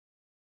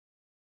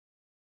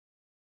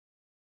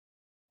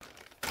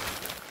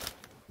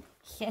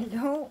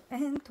Hello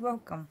and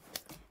welcome.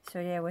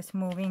 Sorry, I was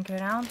moving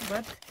around,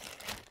 but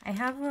I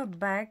have a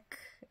bag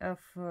of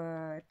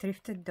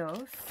thrifted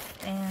dolls,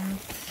 and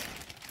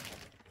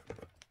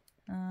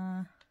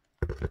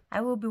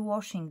I will be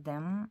washing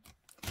them.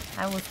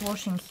 I was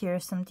washing here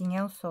something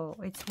else, so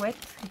it's wet,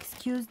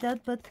 excuse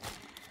that, but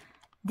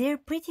they're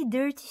pretty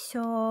dirty,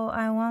 so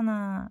I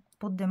wanna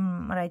put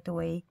them right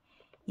away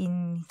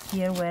in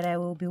here where I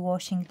will be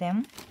washing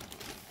them.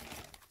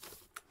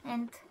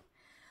 And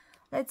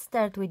let's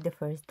start with the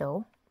first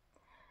doll.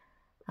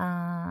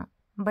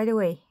 By the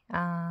way,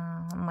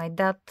 my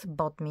dad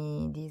bought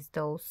me these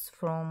dolls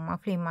from a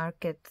flea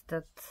market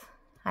that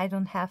I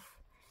don't have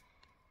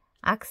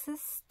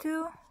access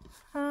to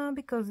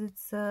because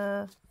it's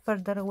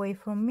further away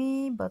from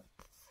me, but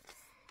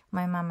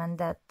my mom and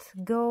dad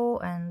go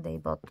and they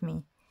bought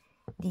me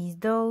these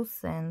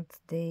dolls and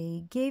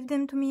they gave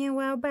them to me a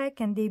while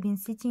back, and they've been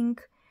sitting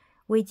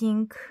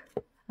waiting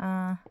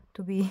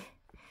to be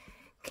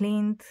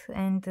cleaned.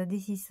 And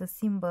this is a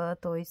Simba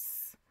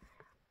Toys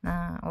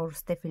or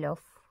Stefilov,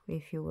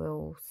 if you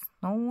will,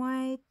 Snow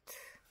White.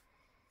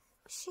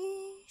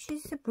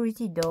 She's a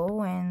pretty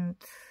doll and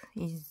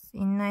is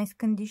in nice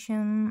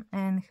condition,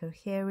 and her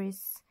hair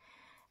is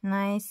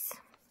nice.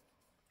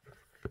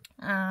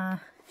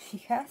 She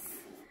has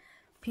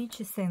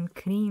peaches and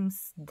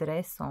creams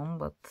dress on,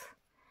 but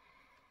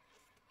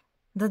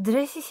the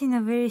dress is in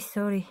a very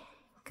sorry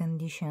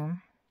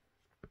condition.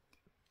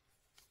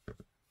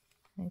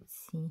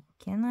 Let's see,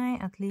 can I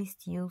at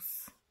least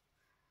use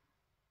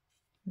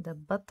the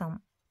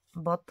bottom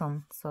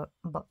bottom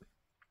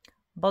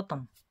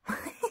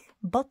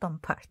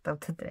part of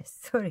the dress?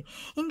 Sorry,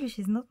 English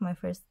is not my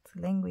first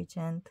language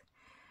and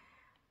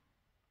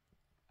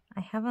I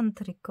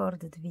haven't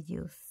recorded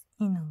videos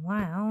in a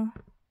while,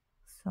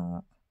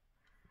 so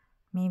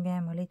maybe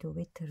I'm a little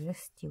bit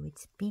rusty with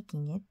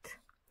speaking it.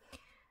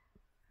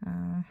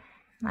 I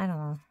don't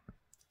know.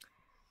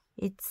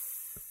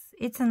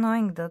 It's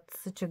annoying that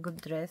such a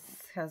good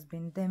dress has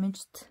been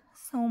damaged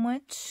so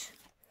much.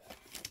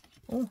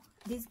 Oh,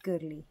 this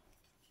girly.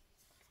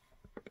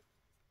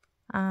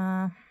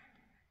 I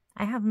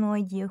have no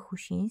idea who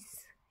she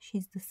is.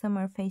 She's the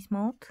summer face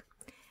mode.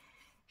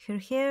 Her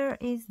hair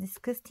is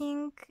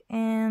disgusting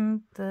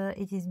and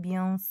it is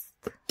beyond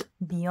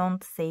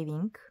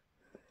saving.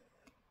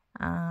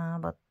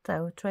 But I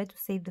will try to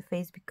save the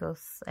face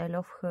because I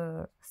love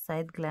her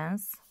side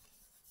glance.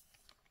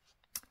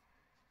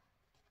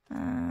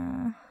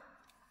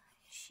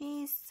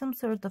 She's some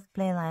sort of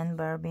playline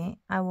Barbie.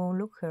 I will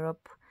look her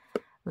up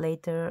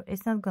later.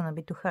 It's not gonna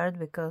be too hard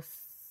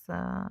because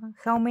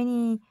how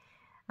many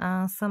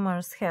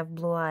summers have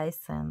blue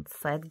eyes and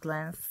side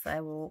glance? I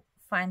will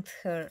find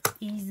her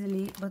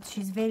easily, but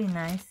she's very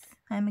nice.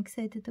 I'm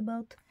excited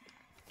about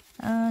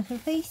her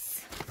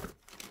face.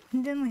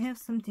 And then we have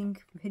something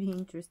very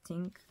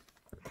interesting.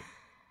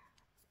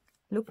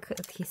 Look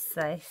at his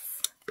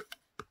size.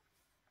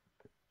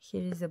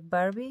 Here is a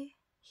Barbie.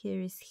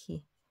 Here is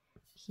he.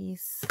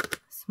 He's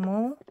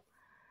small,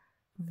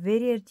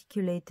 very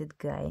articulated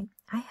guy.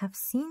 I have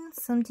seen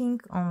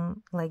something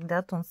on like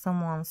that on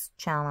someone's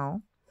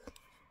channel,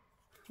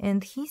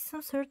 and he's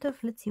some sort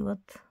of, let's see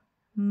what,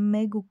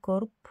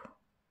 Megacorp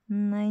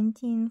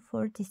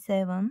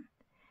 1947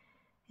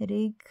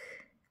 rig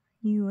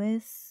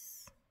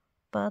US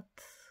pat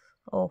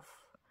off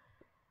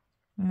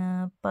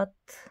pat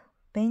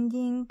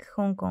pending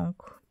Hong Kong.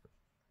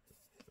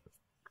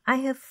 I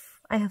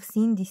have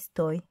seen this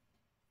toy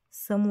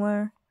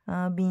somewhere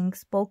being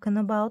spoken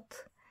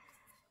about,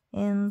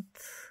 and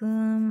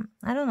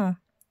I don't know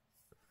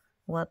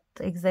what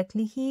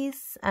exactly he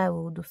is. I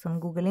will do some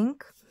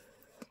googling,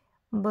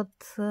 but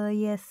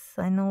yes,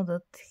 I know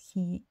that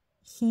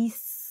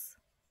he's,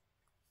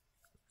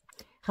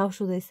 how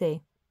should I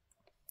say,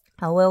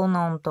 a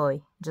well-known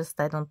toy. Just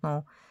I don't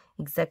know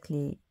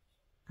exactly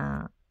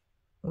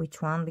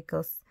which one,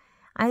 because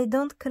I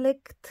don't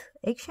collect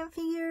action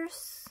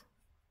figures,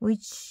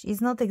 which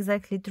is not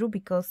exactly true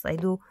because I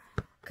do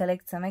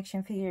collect some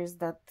action figures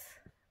that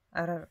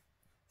are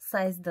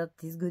size that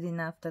is good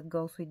enough, that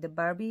goes with the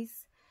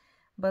Barbies.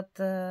 But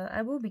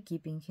I will be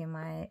keeping him.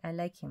 I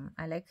like him.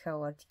 I like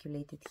how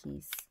articulated he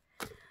is.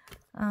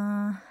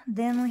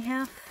 Then we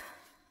have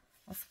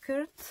a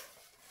skirt.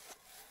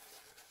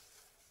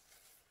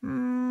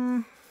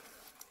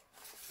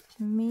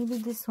 Maybe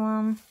this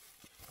one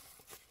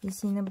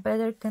is in a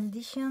better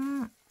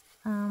condition.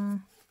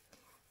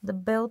 The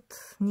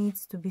belt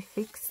needs to be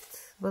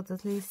fixed, but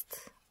at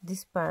least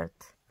this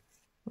part,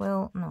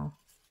 well, no,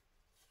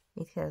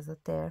 it has a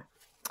tear.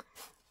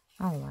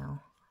 Oh wow,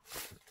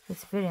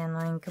 it's very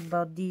annoying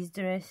about these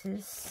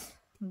dresses.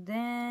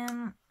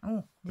 Then,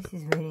 oh, this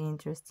is very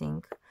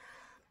interesting.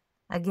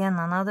 Again,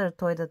 another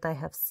toy that I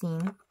have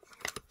seen.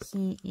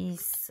 He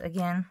is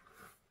again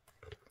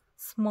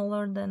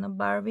smaller than a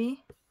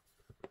Barbie,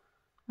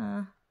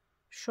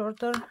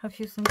 shorter a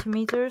few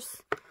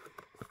centimeters.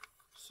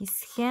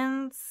 His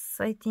hands,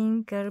 I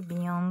think, are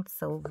beyond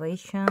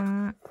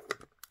salvation.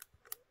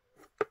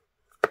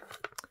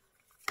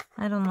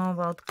 I don't know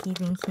about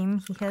keeping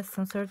him. He has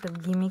some sort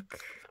of gimmick.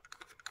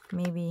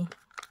 Maybe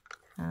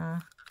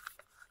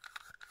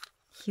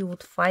he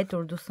would fight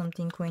or do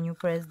something when you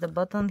press the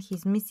button.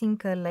 He's missing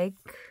a leg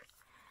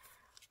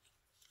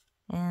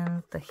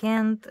and a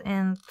hand,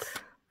 and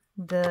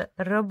the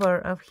rubber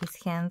of his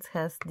hands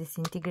has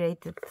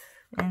disintegrated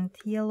and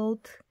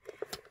yellowed.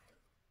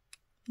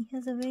 He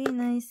has a very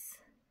nice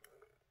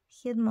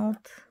head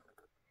mount,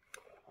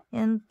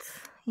 and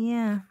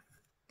yeah,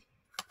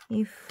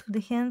 if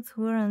the hands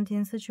weren't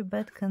in such a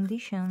bad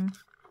condition,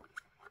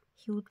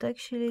 he would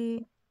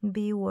actually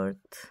be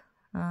worth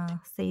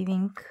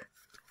saving.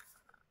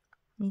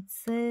 It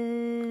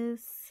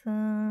says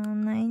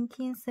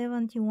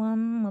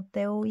 1971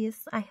 Mateo.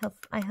 Yes, I have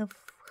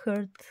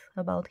heard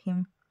about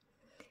him.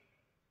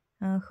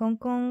 Hong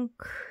Kong,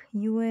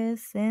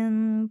 US,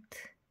 and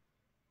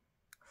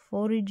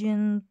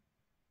origin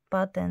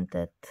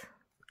patented,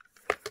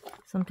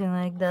 something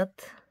like that.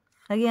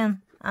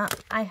 Again,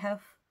 I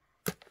have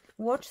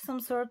watched some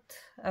sort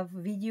of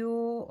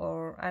video,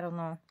 or I don't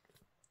know,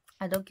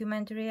 a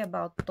documentary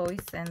about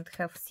toys, and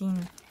have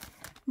seen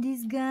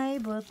this guy,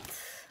 but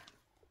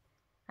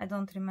I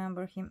don't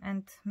remember him.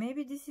 And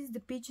maybe this is the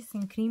Peaches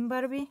and Cream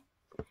Barbie,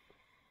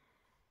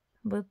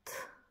 but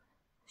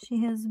she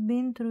has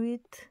been through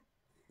it.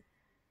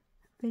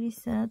 Very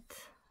sad.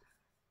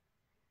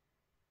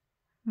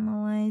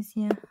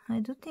 Malaysia.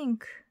 I do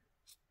think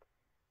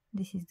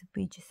this is the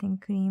Peaches and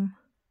Cream.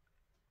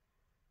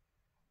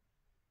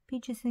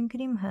 Peaches and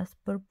Cream has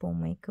purple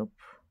makeup.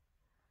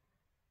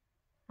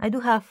 I do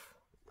have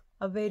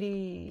a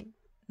very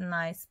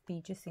nice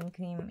Peaches and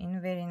Cream in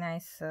very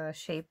nice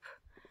shape.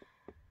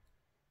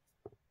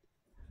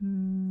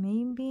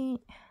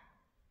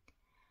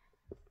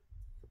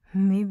 Maybe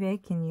I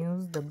can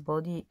use the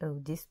body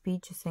of this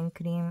Peaches and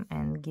Cream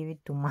and give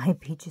it to my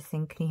Peaches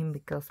and Cream,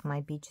 because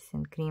my Peaches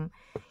and Cream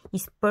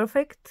is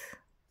perfect,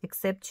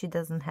 except she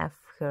doesn't have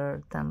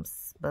her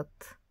thumbs. But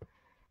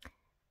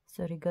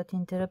sorry, got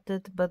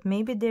interrupted. But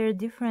maybe they're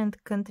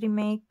different country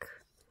make.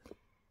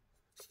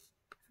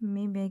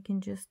 Maybe I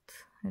can just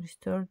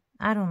restore.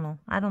 I don't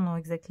know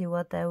exactly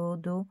what I will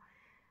do,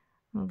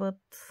 but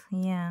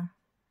yeah,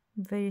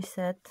 very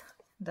sad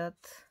that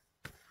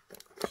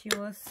she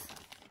was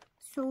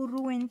so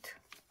ruined.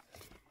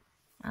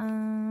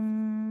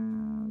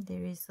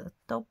 There is a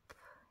top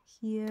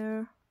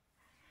here,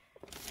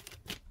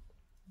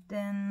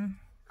 then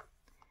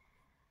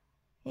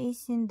a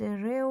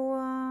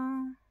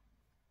Cinderella,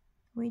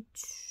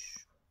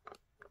 which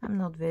I'm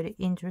not very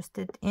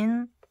interested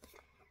in.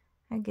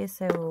 I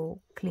guess I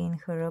will clean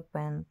her up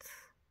and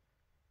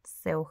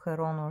sew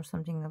her on or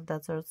something of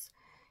that sort.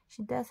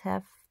 She does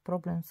have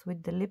problems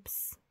with the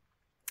lips,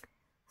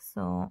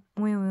 so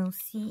we will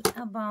see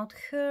about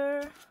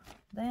her.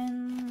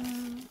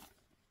 Then,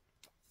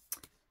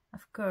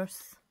 of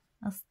course,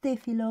 a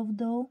Steffi Love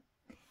doll.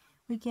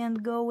 We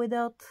can't go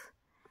without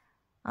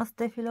a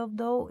Steffi Love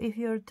doll. If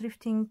you're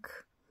thrifting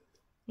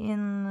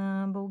in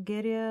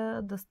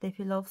Bulgaria, the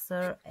Steffi Loves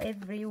are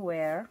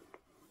everywhere.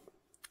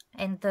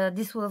 And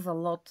this was a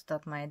lot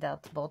that my dad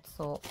bought,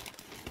 so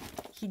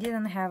he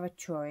didn't have a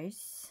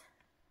choice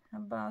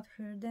about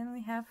her. Then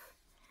we have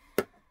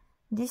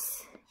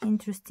this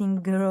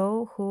interesting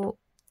girl who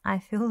I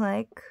feel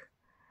like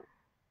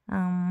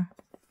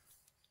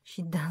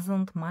she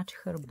doesn't match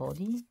her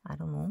body. I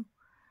don't know.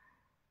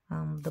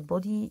 The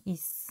body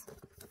is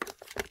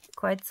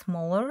quite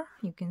smaller,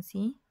 you can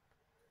see,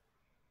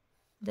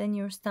 than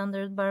your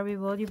standard Barbie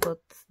body,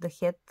 but the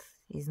head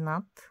is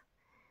not.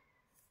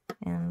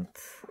 And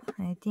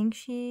I think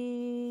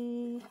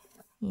she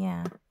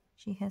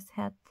has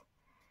had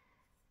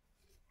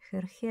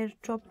her hair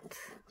chopped.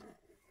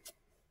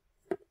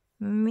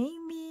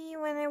 Maybe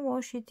when I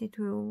wash it, it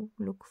will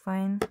look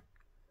fine.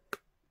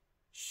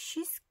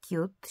 She's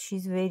cute.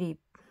 She's very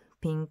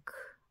pink,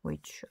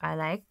 which I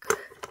like.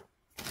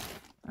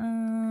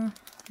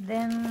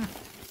 Then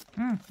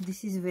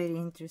this is very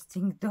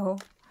interesting though.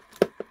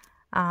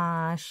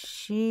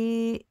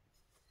 She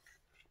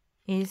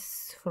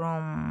is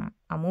from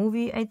a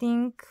movie, I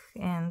think,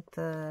 and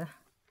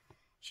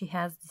she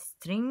has the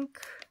string.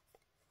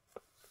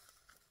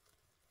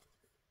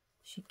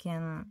 She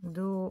can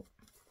do,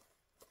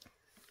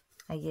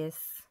 I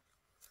guess,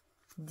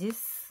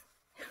 this.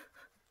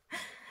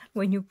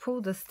 When you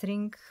pull the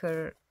string,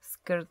 her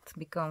skirt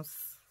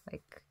becomes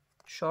like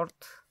short.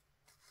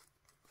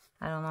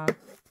 I don't know,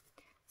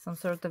 some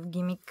sort of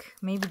gimmick.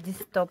 Maybe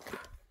this top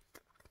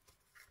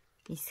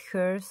is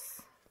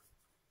hers.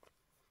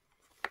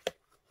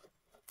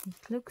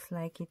 It looks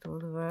like it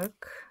would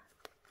work.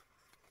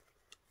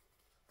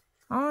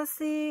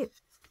 Honestly,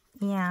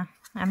 yeah,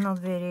 I'm not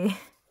very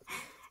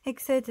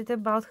excited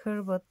about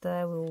her, but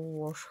I will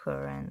wash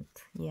her, and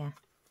yeah,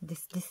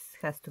 this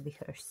has to be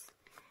hers.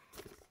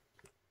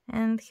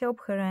 And help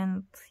her,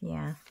 and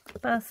yeah,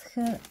 pass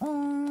her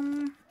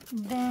on.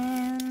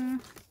 Then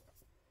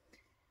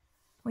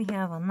we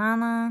have a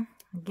Nana,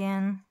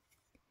 again,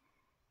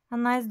 a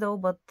nice doll,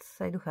 but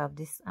I do have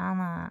this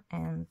Anna,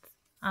 and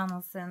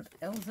Annas and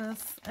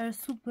Elsas are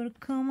super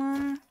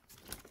common.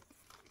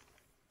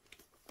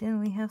 Then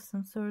we have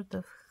some sort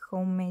of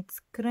homemade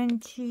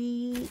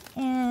scrunchie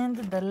and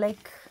the leg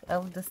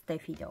of the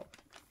Steffi doll.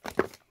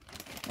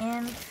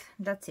 And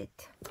that's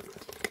it.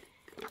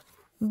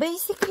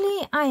 Basically,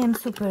 I am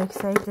super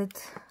excited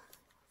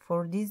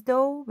for this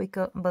doll,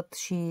 but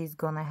she is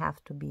gonna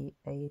have to be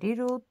a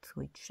reroot,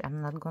 which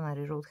I'm not gonna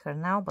reroot her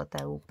now, but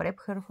I will prep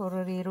her for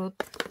a reroot.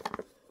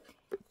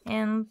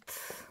 And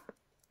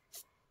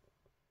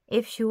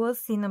if she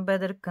was in a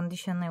better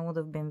condition, I would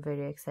have been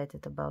very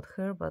excited about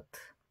her, but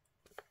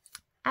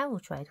I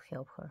will try to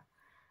help her.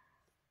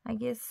 I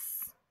guess,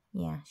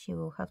 yeah, she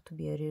will have to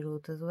be a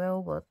reroot as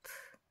well, but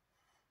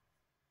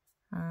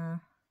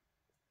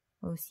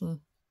we'll see.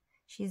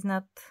 She's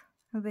not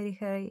a very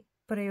high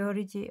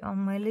priority on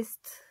my list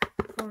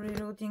for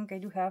rerouting. I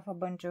do have a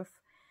bunch of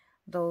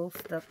dolls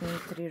that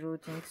need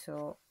rerouting,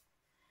 so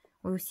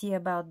we'll see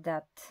about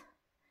that.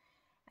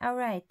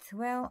 Alright,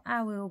 well,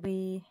 I will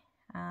be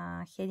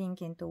heading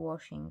into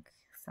washing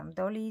some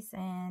dollies,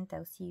 and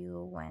I'll see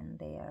you when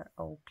they are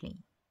all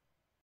clean.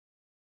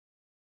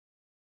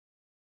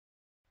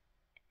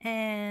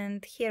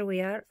 And here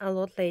we are a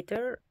lot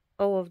later.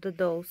 All of the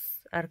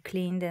dolls are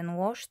cleaned and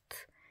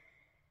washed.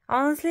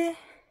 Honestly,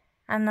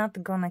 I'm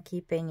not gonna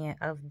keep any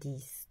of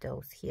these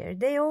dolls here.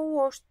 They all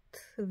washed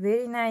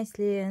very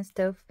nicely and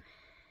stuff.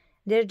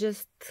 They're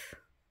just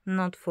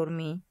not for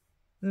me.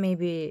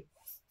 Maybe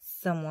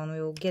someone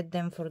will get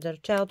them for their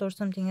child or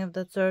something of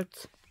that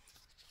sort.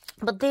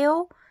 But they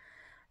all,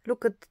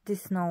 look at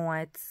this Snow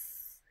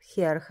White's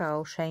hair,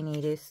 how shiny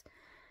it is.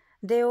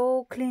 They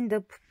all cleaned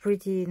up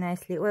pretty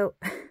nicely. Well,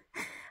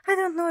 I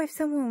don't know if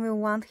someone will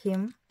want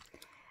him.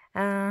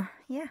 Yeah,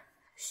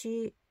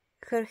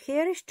 her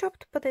hair is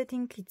chopped, but I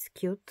think it's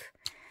cute.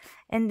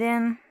 And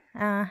then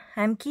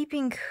I'm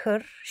keeping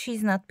her.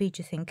 She's not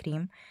peaches and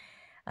cream.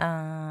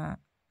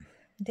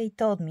 They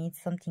told me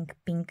it's something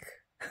pink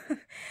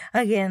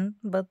again,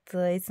 but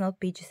it's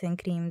not peaches and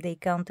cream. They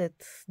counted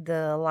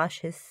the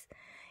lashes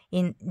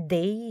in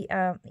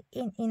a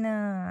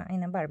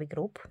Barbie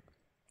group.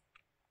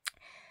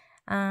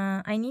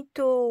 I need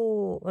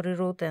to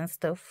reroot and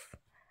stuff.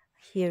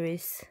 Here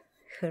is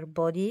her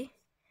body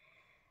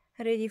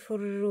ready for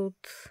reroot.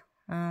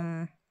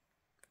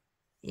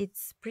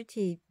 It's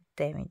pretty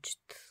damaged,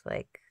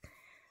 like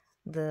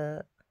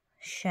the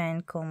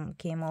shine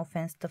came off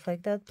and stuff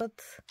like that,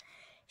 but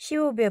she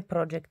will be a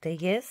project, I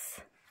guess.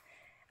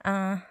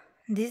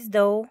 This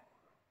doll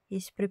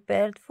is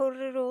prepared for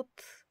reroot.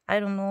 I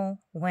don't know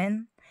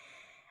when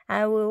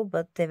I will,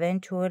 but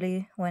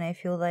eventually, when I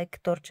feel like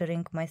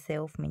torturing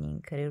myself,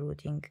 meaning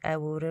rerouting, I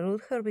will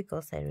reroot her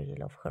because I really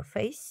love her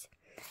face.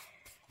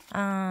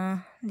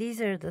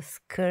 These are the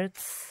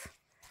skirts,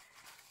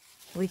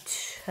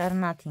 which are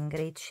not in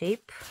great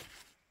shape.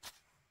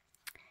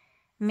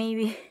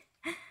 Maybe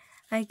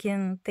I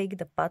can take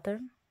the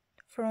pattern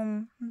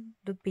from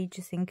the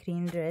peaches and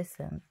cream dress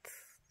and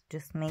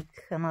just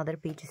make another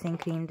peaches and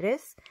cream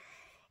dress.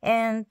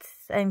 And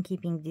I'm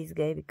keeping this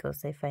guy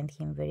because I find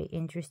him very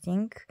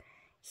interesting.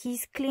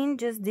 He's clean,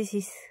 just this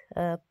is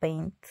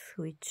paint,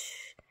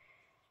 which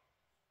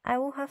I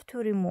will have to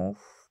remove,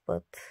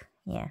 but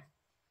yeah,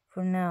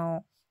 for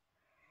now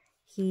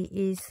he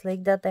is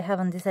like that. I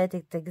haven't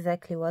decided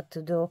exactly what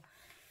to do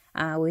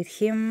with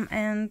him,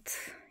 and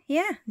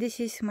yeah, this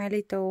is my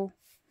little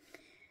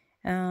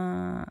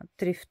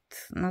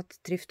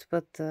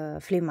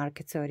flea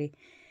market, sorry.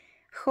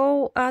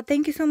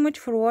 Thank you so much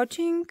for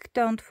watching.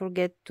 Don't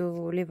forget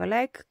to leave a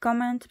like,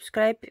 comment,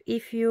 subscribe.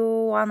 If you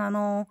wanna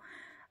know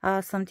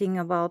something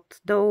about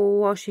doll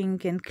washing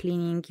and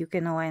cleaning, you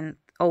can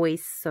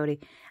always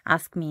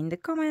ask me in the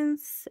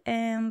comments,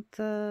 and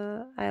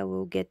I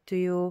will get to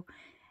you.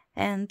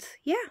 And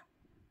yeah,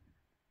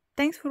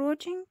 thanks for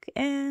watching,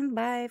 and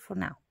bye for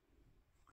now.